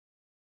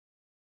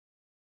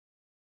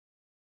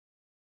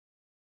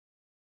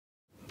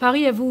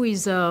Paris à Vous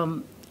is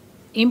an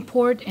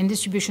import and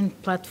distribution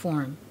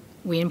platform.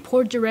 We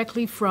import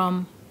directly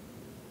from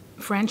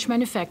French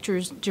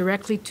manufacturers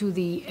directly to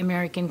the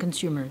American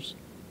consumers,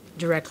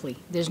 directly.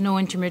 There's no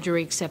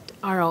intermediary except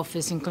our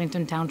office in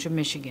Clinton Township,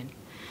 Michigan.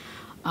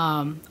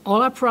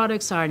 All our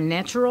products are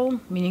natural,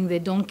 meaning they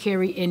don't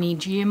carry any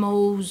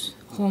GMOs,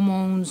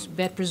 hormones,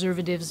 bad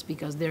preservatives,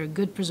 because they're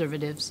good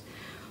preservatives,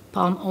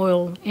 palm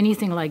oil,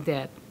 anything like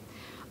that.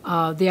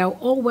 They are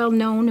all well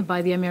known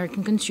by the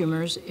American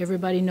consumers.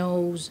 Everybody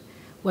knows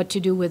what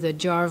to do with a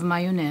jar of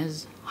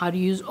mayonnaise, how to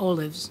use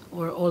olives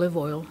or olive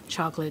oil,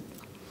 chocolate.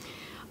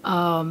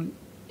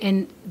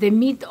 And they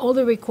meet all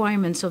the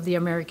requirements of the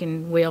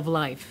American way of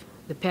life.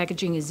 The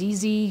packaging is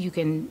easy. You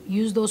can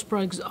use those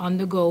products on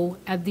the go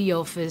at the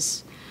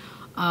office.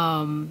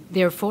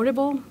 They're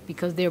affordable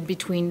because they're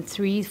between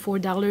 $3,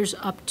 $4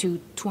 up to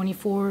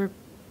 $24,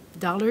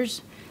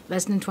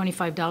 less than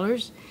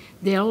 $25.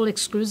 They're all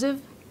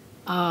exclusive.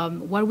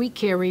 What we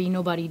carry,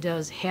 nobody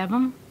does have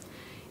them.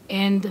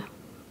 And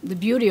the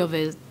beauty of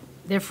it,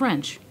 they're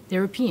French, they're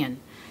European.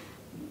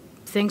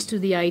 Thanks to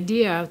the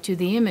idea, to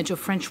the image of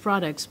French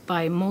products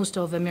by most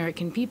of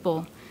American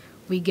people,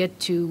 we get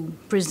to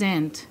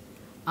present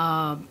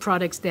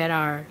products that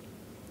are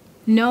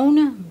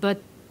known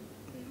but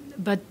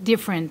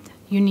different,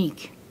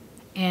 unique,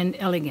 and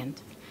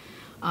elegant.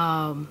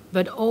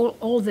 But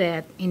all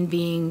that in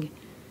being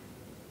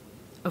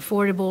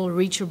affordable,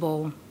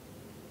 reachable,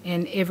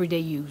 and everyday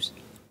use.